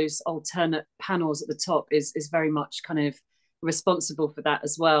through those alternate panels at the top is very much kind of responsible for that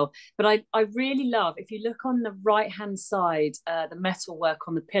as well. But I really love, if you look on the right hand side, the metal work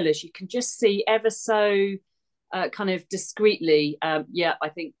on the pillars, you can just see ever so kind of discreetly. Yeah, I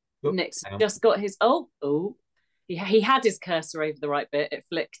think Nick's just got his. He had his cursor over the right bit. It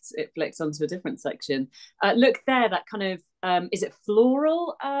flicked onto a different section. Look there, that kind of is it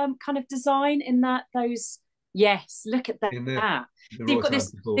floral kind of design in those. Yes, look at that. So you've got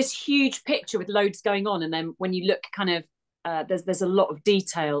this huge picture with loads going on, and then when you look kind of there's a lot of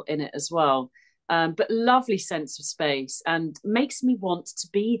detail in it as well. But lovely sense of space, and makes me want to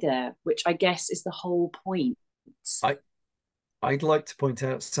be there, which I guess is the whole point. I'd like to point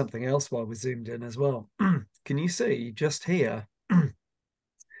out something else while we're zoomed in as well. Can you see just here,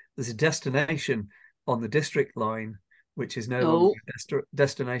 there's a destination on the district line, which is no longer a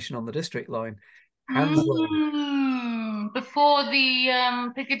destination on the district line. Before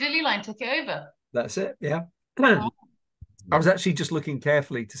the Piccadilly line took it over. That's it, yeah. I was actually just looking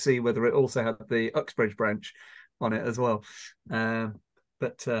carefully to see whether it also had the Uxbridge branch on it as well.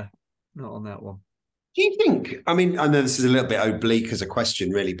 But not on that one. Do you think, I mean, I know this is a little bit oblique as a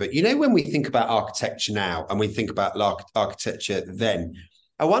question, really, but you know, when we think about architecture now and we think about architecture then,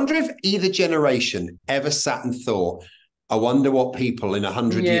 I wonder if either generation ever sat and thought, I wonder what people in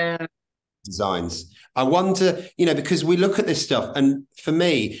 100 years designs. I wonder, you know, because we look at this stuff, and for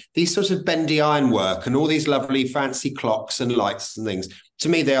me, these sorts of bendy ironwork and all these lovely fancy clocks and lights and things, to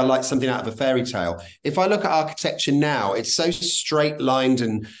me, they are like something out of a fairy tale. If I look at architecture now, it's so straight lined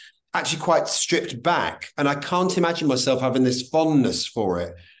and actually quite stripped back. And I can't imagine myself having this fondness for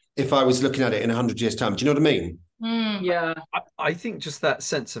it if I was looking at it in 100 years' time. Do you know what I mean? Yeah. I think just that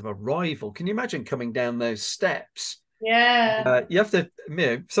sense of arrival. Can you imagine coming down those steps? Yeah. You have to, you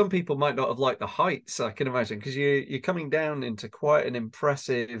know, some people might not have liked the heights, I can imagine, because you're coming down into quite an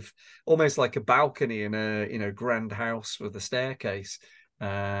impressive, almost like a balcony in a, you know, grand house with a staircase,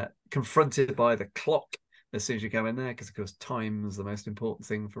 confronted by the clock as soon as you go in there, because of course time is the most important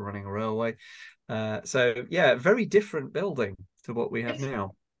thing for running a railway. So yeah, very different building to what we have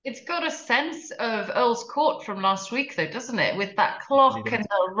now. It's got a sense of Earl's Court from last week, though, doesn't it? With that clock and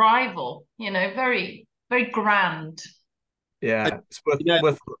the arrival, you know, very, very grand. Yeah, it's worth a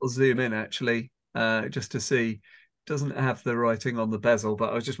little zoom in, actually, just to see. Doesn't have the writing on the bezel,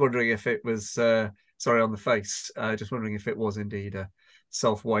 but I was just wondering if it was, sorry, on the face, just wondering if it was indeed a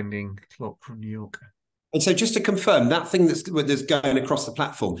self-winding clock from New York. And so just to confirm, that thing that's going across the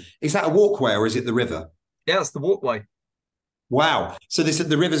platform, is that a walkway or is it the river? Yeah, it's the walkway. Wow. So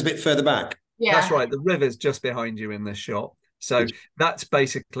the river's a bit further back. Yeah. That's right. The river's just behind you in this shot. So that's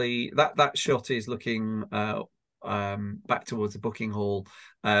basically, that shot is looking back towards the booking hall.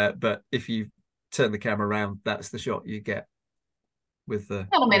 But if you turn the camera around, that's the shot you get with the...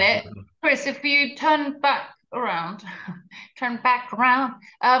 Hold a minute. Chris, if you turn back around,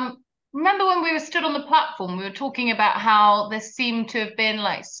 remember when we were stood on the platform, we were talking about how there seemed to have been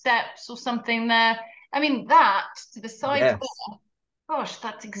like steps or something there. I mean, that to the side there, gosh,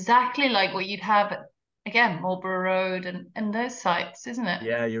 that's exactly like what you'd have at, again, Marlborough Road and those sites, isn't it?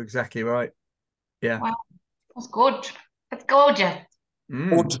 Yeah, you're exactly right. Yeah. Wow. That's good. That's gorgeous.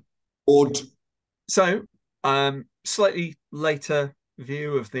 Odd. So, slightly later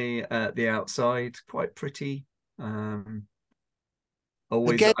view of the outside, quite pretty. Always,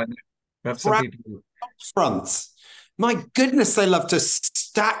 again, I have some people fronts. My goodness, they love to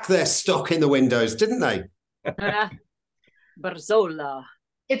stack their stock in the windows, didn't they? Barzola.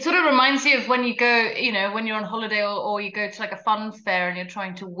 It sort of reminds you of when you go, you know, when you're on holiday or you go to like a fun fair and you're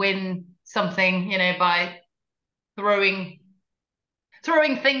trying to win something, you know, by throwing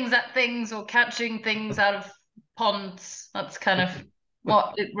things at things or catching things out of ponds. That's kind of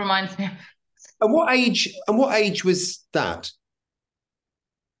what it reminds me of. And what age was that?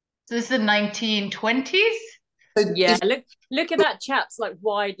 So this is the 1920s? Yeah, look at that chap's like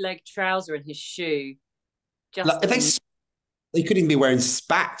wide leg trouser and his shoe. They couldn't even be wearing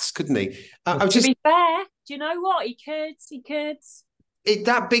spats, couldn't he? To be fair, do you know what? He could.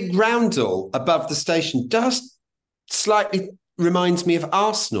 That big roundel above the station does slightly reminds me of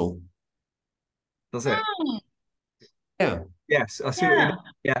Arsenal. Does it? Yeah. Yes, I see what you mean.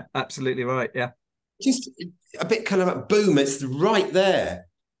 Yeah, absolutely right. Yeah. Just a bit kind of like, boom, it's right there.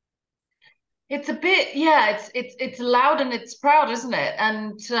 It's a bit, yeah, it's loud and it's proud, isn't it?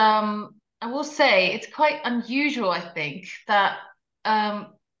 And I will say it's quite unusual, I think, that I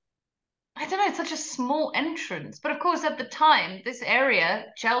don't know, it's such a small entrance. But of course, at the time, this area,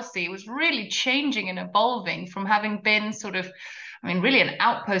 Chelsea, was really changing and evolving from having been sort of, I mean, really an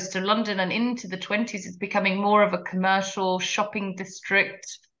outpost to London, and into the 20s, it's becoming more of a commercial shopping district.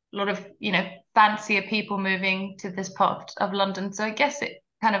 A lot of, you know, fancier people moving to this part of London. So I guess it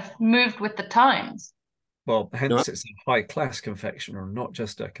kind of moved with the times. Well, hence it's a high-class confectioner, not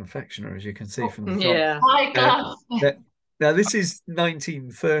just a confectioner, as you can see from the top. Yeah. High class. Now, this is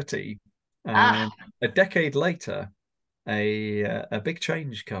 1930, and a decade later, a big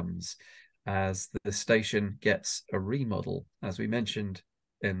change comes as the station gets a remodel, as we mentioned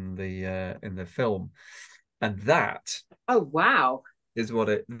in the film, and that Oh wow. is what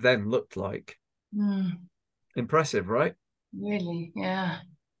it then looked like. Impressive, right? Really, yeah.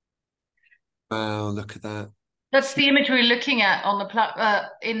 Wow, look at that. That's the image we're looking at on the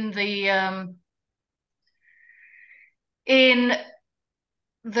in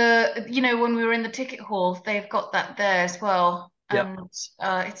the when we were in the ticket hall, they've got that there as well. Yeah.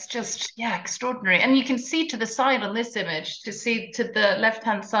 And it's just extraordinary. And you can see to the side on this image, to the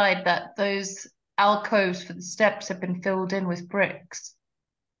left-hand side, that those alcoves for the steps have been filled in with bricks.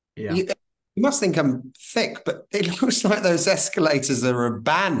 Yeah. You must think I'm thick, but it looks like those escalators are a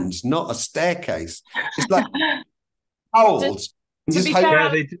band, not a staircase. It's like old. To be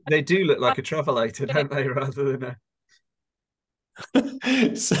fair, Yeah, they do look like a travelator, don't they, rather than a...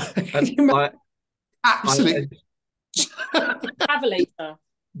 So, absolutely. travelator.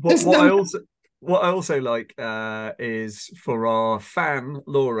 What I also like is for our fan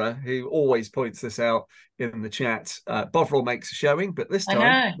Laura, who always points this out in the chat. Bovril makes a showing, but this time,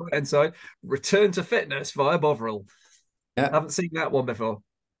 right hand side, return to fitness via Bovril. Yeah. Haven't seen that one before.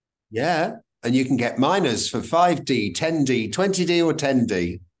 Yeah, and you can get minors for 5D, 10D, 20D, or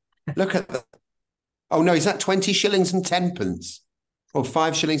 10D. Look at that. Oh no, is that 20 shillings and 10 pence? Or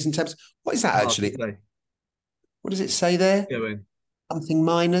 5 shillings and 10 pence? What is that actually? What does it say there? Something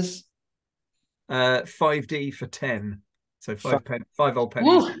minors? 5D for 10. So 5 old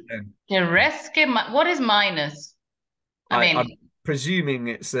pennies for 10. What is minus? I'm presuming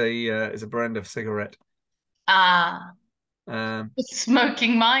it's a brand of cigarette.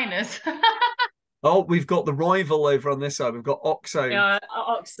 Smoking miners. Oh, we've got the rival over on this side. We've got Oxo. Yeah,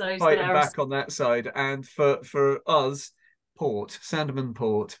 Oxo's fighting there. back on that side. And for us, Port, Sandeman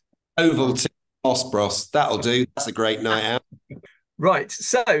Port. Ovaltine, Osbros. That'll do. That's a great night out. Right.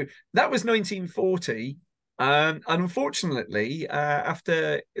 So that was 1940. And unfortunately,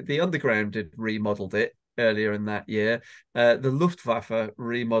 after the Underground had remodeled it earlier in that year, the Luftwaffe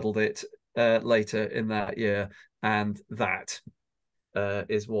remodeled it later in that year. And that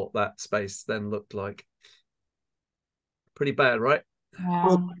is what that space then looked like. Pretty bad, right?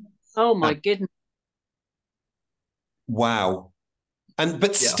 Oh my goodness. Wow.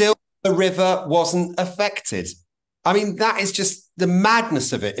 But still the river wasn't affected. I mean, that is just the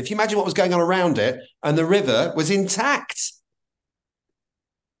madness of it. If you imagine what was going on around it and the river was intact.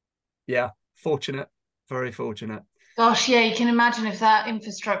 Yeah, fortunate. Very fortunate. Gosh, yeah, you can imagine if that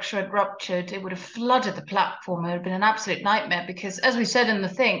infrastructure had ruptured, it would have flooded the platform. It would have been an absolute nightmare because, as we said in the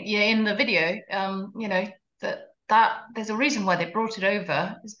video, that there's a reason why they brought it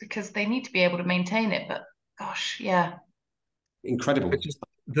over, is because they need to be able to maintain it. But gosh, yeah. Incredible. Just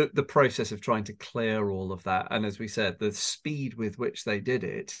the process of trying to clear all of that. And as we said, the speed with which they did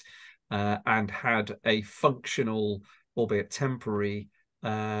it and had a functional, albeit temporary,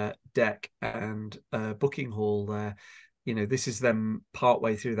 deck and booking hall there. This is them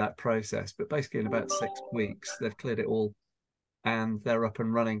partway through that process, but basically in about 6 weeks they've cleared it all and they're up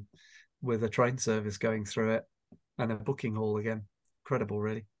and running with a train service going through it and a booking hall again. Incredible,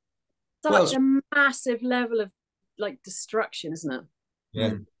 really. Such a massive level of destruction, isn't it?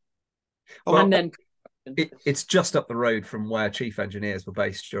 Yeah. And then it's just up the road from where chief engineers were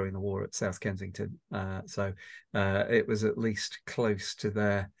based during the war at South Kensington. So it was at least close to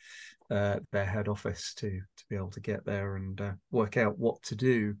their head office to be able to get there and work out what to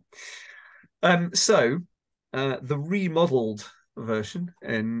do. So the remodeled version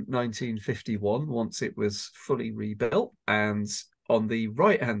in 1951, once it was fully rebuilt, and on the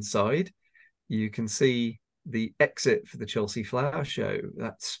right-hand side, you can see the exit for the Chelsea Flower Show,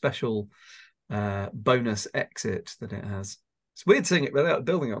 that special bonus exit that it has. It's weird seeing it without a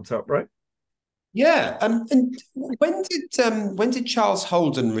building on top, right? Yeah. And when did Charles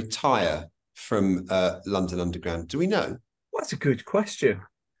Holden retire from London Underground? Do we know? Well, that's a good question.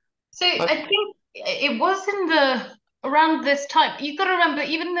 So I think it was around this time. You've got to remember,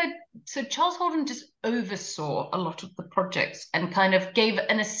 so Charles Holden just oversaw a lot of the projects and kind of gave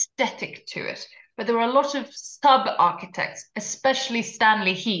an aesthetic to it. But there were a lot of sub-architects, especially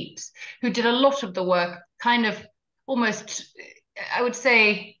Stanley Heaps, who did a lot of the work, kind of almost, I would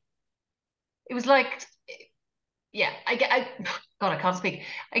say, it was like, yeah, God, I can't speak.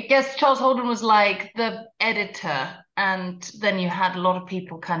 I guess Charles Holden was like the editor, and then you had a lot of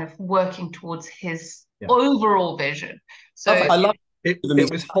people kind of working towards his overall vision. So I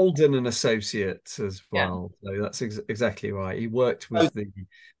It was Holden and Associates as Yeah. well. So that's exactly right. He worked with the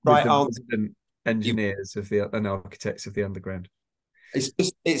Right resident engineers and architects of the Underground.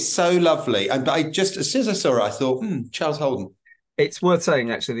 It's so lovely. And I just, as soon as I saw it, I thought, Charles Holden. It's worth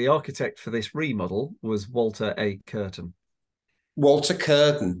saying, actually, the architect for this remodel was Walter A. Curtin. Walter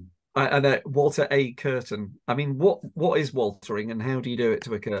Curtin. Walter A. Curtin. I mean, what is waltering and how do you do it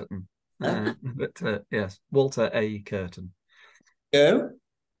to a curtain? But yes, Walter A. Curtin. Yeah.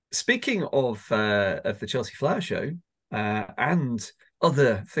 Speaking of the Chelsea Flower Show and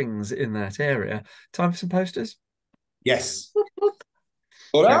other things in that area, time for some posters? Yes.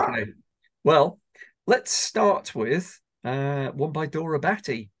 Okay. Well, let's start with one by Dora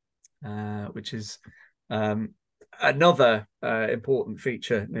Batty, which is another important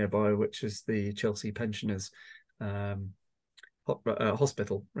feature nearby, which is the Chelsea Pensioners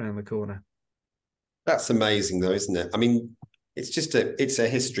hospital around the corner. That's amazing, though, isn't it? I mean, it's a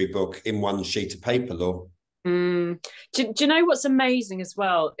history book in one sheet of paper, Law. Do you know what's amazing as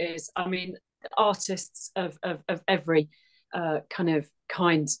well is, I mean, artists of every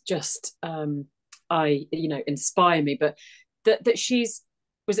kind just inspire me, but that she's,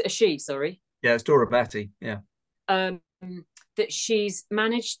 was it a she, sorry? Yeah, it's Dora Batty, yeah. That she's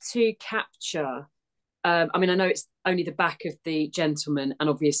managed to capture, I mean, I know it's only the back of the gentleman, and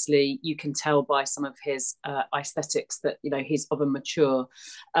obviously you can tell by some of his aesthetics that, you know, he's of a mature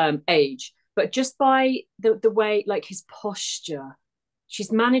age, but just by the way, like his posture,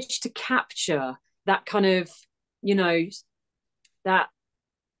 she's managed to capture that kind of, you know, that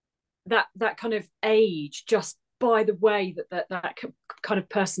kind of age just by the way that kind of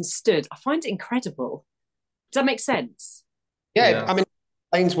person stood. I find it incredible. Does that make sense? Yeah. I mean,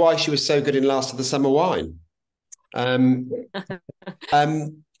 explains why she was so good in Last of the Summer Wine.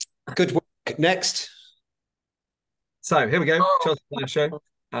 Good work. Next. So here we go. Chelsea Flower Show.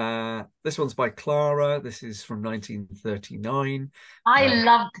 This one's by Clara. This is from 1939. I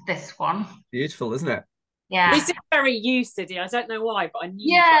loved this one. Beautiful, isn't it? Yeah. This is very you, Siddy. I don't know why, but I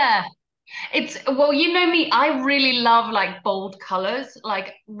knew. Yeah. It's, well, you know me, I really love like bold colors,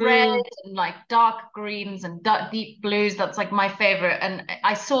 like red and like dark greens and deep blues. That's like my favorite. And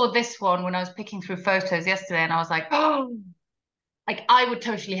I saw this one when I was picking through photos yesterday, and I was like, oh, like I would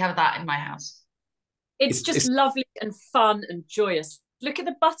totally have that in my house. It's just lovely and fun and joyous. Look at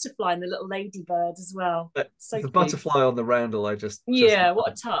the butterfly and the little ladybird as well. So the cute. Butterfly on the roundel, yeah,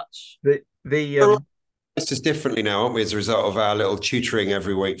 what a touch. It's just differently now, aren't we, as a result of our little tutoring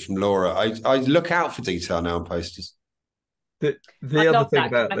every week from Laura. I look out for detail now on posters. The other thing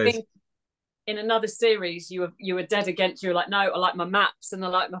about this, I think in another series you were dead against, you were like, no, I like my maps and I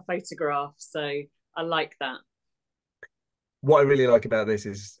like my photographs, so I like that. What I really like about this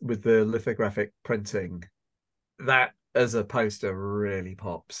is with the lithographic printing, that as a poster really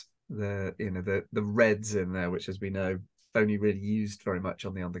pops. The reds in there, which, as we know, only really used very much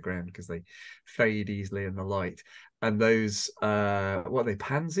on the Underground because they fade easily in the light, and those what are they,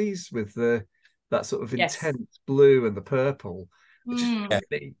 pansies with that sort of intense blue and the purple, which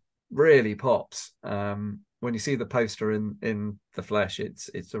really pops. When you see the poster in the flesh,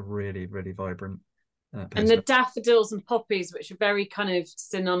 it's a really, really vibrant poster. And the daffodils and poppies, which are very kind of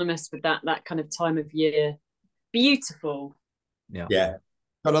synonymous with that kind of time of year. Beautiful. Yeah.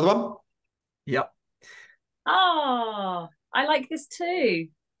 Got another one? Yep. Oh, I like this too.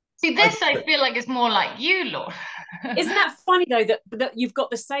 See, this I feel like is more like you, Laura. Isn't that funny though, that you've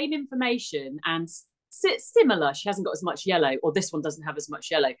got the same information and similar? She hasn't got as much yellow, or this one doesn't have as much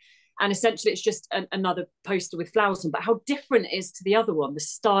yellow, and essentially it's just another poster with flowers on. But how different it is to the other one. The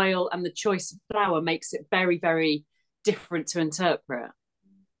style and the choice of flower makes it very, very different to interpret.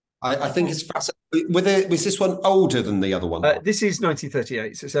 I think it's fascinating. Was this one older than the other one? This is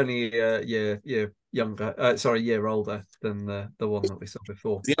 1938, so it's only a year younger. Sorry, a year older than the one that we saw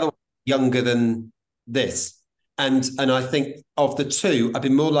before. The other one younger than this, and I think of the two, I'd be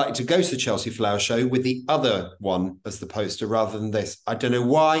more likely to go to the Chelsea Flower Show with the other one as the poster rather than this. I don't know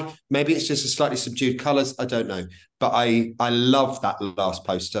why. Maybe it's just a slightly subdued colours. I don't know, but I love that last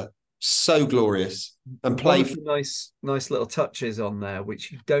poster. So glorious and playful. Nice little touches on there,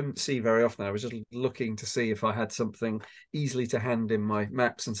 which you don't see very often. I was just looking to see if I had something easily to hand in my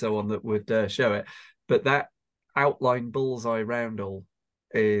maps and so on that would show it. But that outline bullseye roundel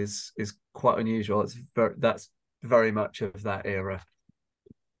is quite unusual. That's very much of that era.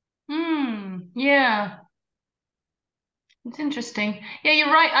 Yeah. It's interesting. Yeah,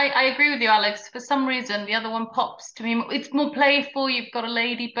 you're right. I agree with you, Alex. For some reason, the other one pops to me. It's more playful. You've got a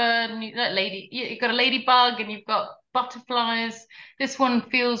ladybird, and you've got a ladybug, and you've got butterflies. This one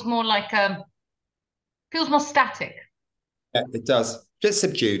feels more like feels more static. Yeah, it does. Just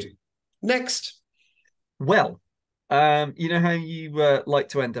subdued. Next. Well, you know how you like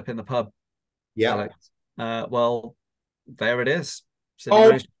to end up in the pub, Yeah. Alex? Well, there it is. So Oh,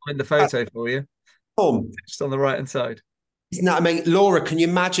 managed to find the photo for you, Tom. just on the right hand side. Isn't that, I mean, Laura, can you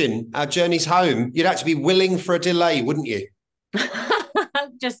imagine our journeys home? You'd actually be willing for a delay, wouldn't you?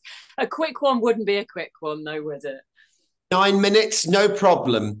 Just a quick one wouldn't be a quick one, though, would it? 9 minutes, no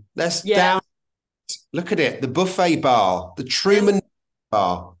problem. Let's down. Look at it, the buffet bar, the Truman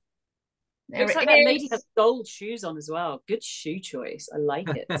bar. Looks like that lady has gold shoes on as well. Good shoe choice. I like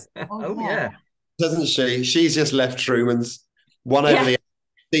it. Oh yeah. Doesn't she? She's just left Truman's. One over the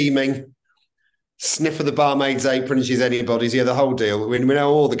steaming. Sniff of the barmaid's apron, she's anybody's. Yeah, the whole deal. We know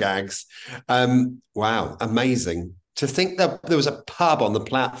all the gags. Wow, amazing. To think that there was a pub on the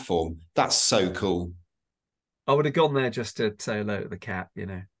platform. That's so cool. I would have gone there just to say hello to the cat, you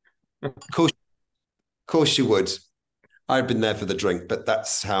know. Of course you would. I've been there for the drink, but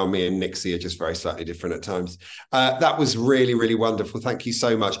that's how me and Nixie are just very slightly different at times. That was really, really wonderful. Thank you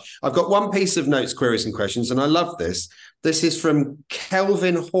so much. I've got one piece of notes, queries and questions, and I love this. This is from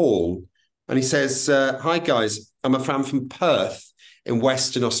Kelvin Hall. And he says, hi, guys. I'm a fan from Perth in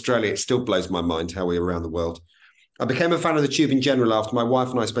Western Australia. It still blows my mind how we're around the world. I became a fan of the Tube in general after my wife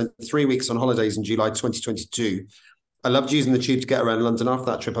and I spent 3 weeks on holidays in July 2022. I loved using the Tube to get around London. After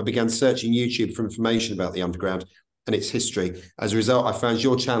that trip, I began searching YouTube for information about the Underground and its history. As a result, I found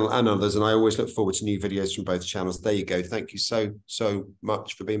your channel and others, and I always look forward to new videos from both channels. There you go. Thank you so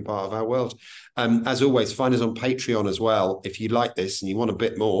much for being part of our world. As always, find us on Patreon as well. If you like this and you want a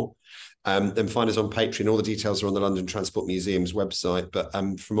bit more, then find us on Patreon. All the details are on the London Transport Museum's website. But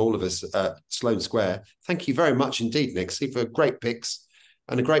from all of us at Sloane Square, thank you very much indeed, Nixie, for great picks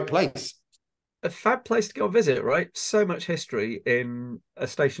and a great place. A fab place to go visit, right? So much history in a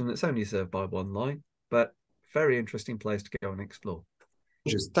station that's only served by one line, but very interesting place to go and explore.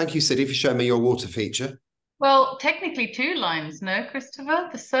 Thank you, Siddy, for showing me your water feature. Well, technically 2 lines, no, Christopher?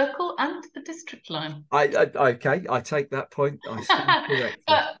 The Circle and the District line. Okay, I take that point. I stand corrected.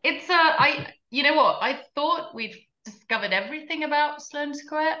 But it's you know what? I thought we'd discovered everything about Sloane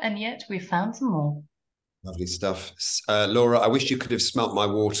Square, and yet we found some more. Lovely stuff. Laura, I wish you could have smelt my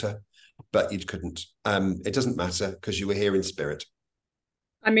water, but you couldn't. It doesn't matter because you were here in spirit.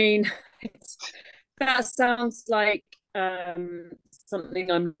 I mean, that sounds like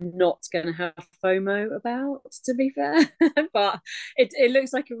something I'm not going to have FOMO about, to be fair. But it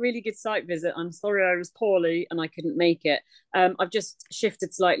looks like a really good site visit. I'm sorry I was poorly and I couldn't make it. I've just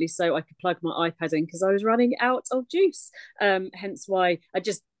shifted slightly so I could plug my iPad in because I was running out of juice. Hence why I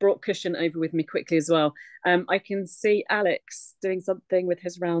just brought cushion over with me quickly as well. I can see Alex doing something with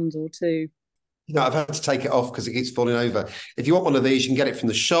his roundel too. No, I've had to take it off because it keeps falling over. If you want one of these, you can get it from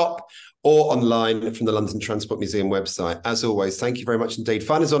the shop or online from the London Transport Museum website. As always, thank you very much indeed.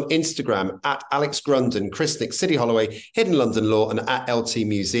 Find us on Instagram at Alex Grunden, Chris Nick, Siddy Holloway, Hidden London Law, and at LT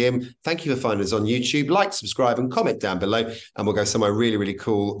Museum. Thank you for finding us on YouTube. Like, subscribe, and comment down below, and we'll go somewhere really, really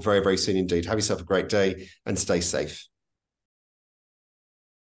cool very, very soon indeed. Have yourself a great day and stay safe.